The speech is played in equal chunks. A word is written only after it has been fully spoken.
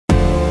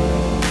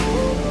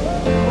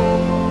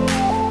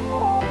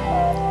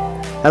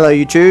Hello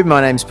YouTube,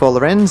 my name's Paul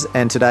Lorenz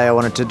and today I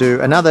wanted to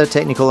do another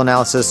technical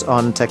analysis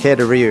on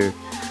Takeda Ryu.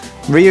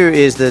 Ryu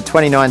is the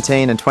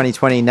 2019 and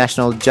 2020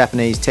 National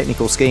Japanese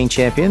Technical Skiing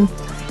Champion.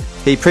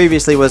 He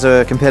previously was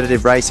a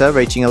competitive racer,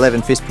 reaching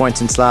 11 fifth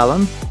points in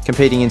slalom,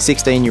 competing in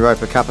 16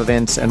 Europa Cup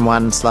events and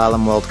 1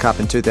 Slalom World Cup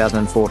in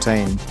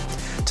 2014.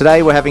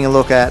 Today we're having a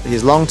look at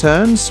his long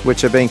turns,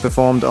 which are being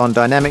performed on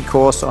dynamic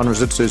course on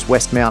Rizutsu's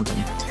West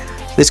Mountain.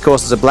 This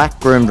course is a black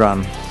groomed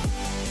run.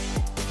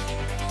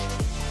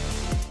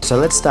 So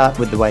let's start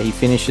with the way he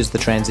finishes the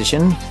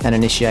transition and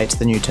initiates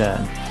the new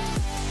turn.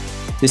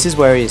 This is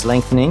where he is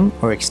lengthening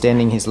or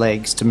extending his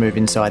legs to move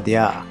inside the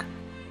arc.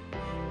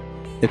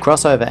 The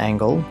crossover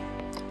angle,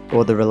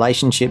 or the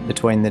relationship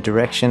between the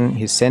direction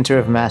his centre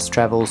of mass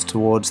travels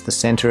towards the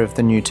centre of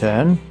the new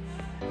turn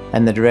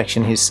and the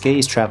direction his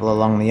skis travel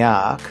along the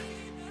arc,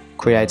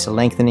 creates a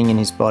lengthening in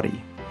his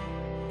body.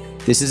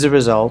 This is a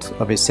result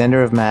of his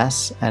centre of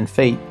mass and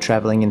feet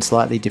travelling in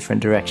slightly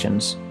different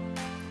directions.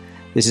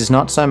 This is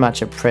not so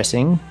much a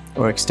pressing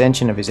or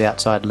extension of his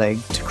outside leg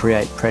to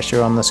create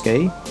pressure on the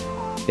ski,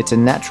 it's a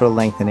natural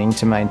lengthening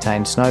to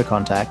maintain snow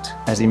contact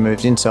as he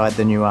moves inside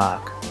the new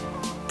arc.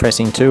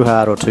 Pressing too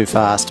hard or too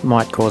fast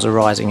might cause a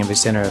rising of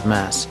his centre of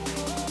mass.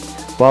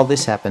 While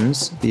this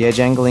happens, the edge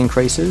angle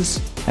increases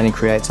and he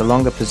creates a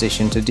longer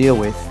position to deal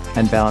with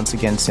and balance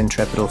against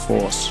centripetal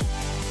force.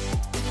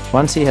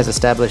 Once he has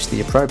established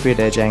the appropriate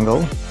edge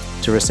angle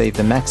to receive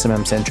the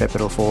maximum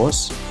centripetal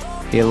force,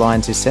 he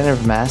aligns his centre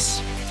of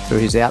mass through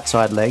his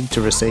outside leg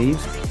to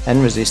receive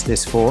and resist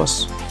this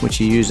force, which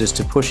he uses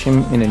to push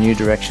him in a new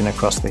direction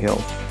across the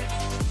hill.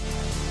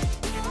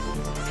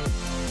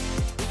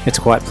 It's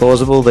quite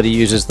plausible that he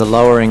uses the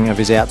lowering of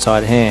his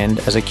outside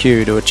hand as a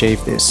cue to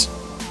achieve this.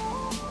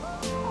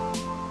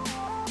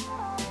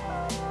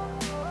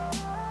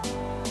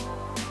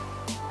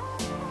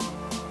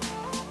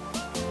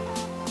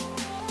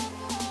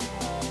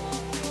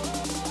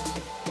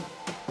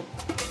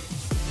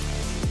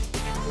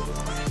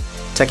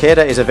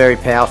 Takeda is a very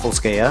powerful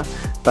skier,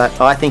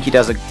 but I think he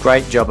does a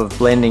great job of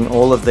blending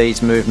all of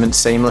these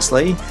movements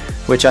seamlessly,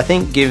 which I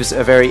think gives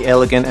a very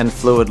elegant and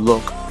fluid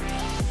look.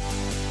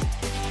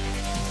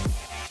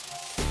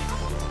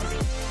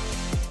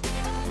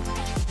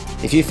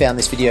 If you found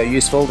this video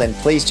useful, then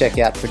please check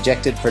out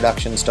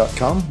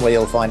projectedproductions.com, where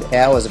you'll find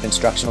hours of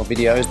instructional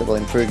videos that will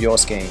improve your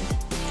skiing.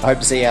 I hope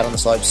to see you out on the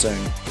slopes soon.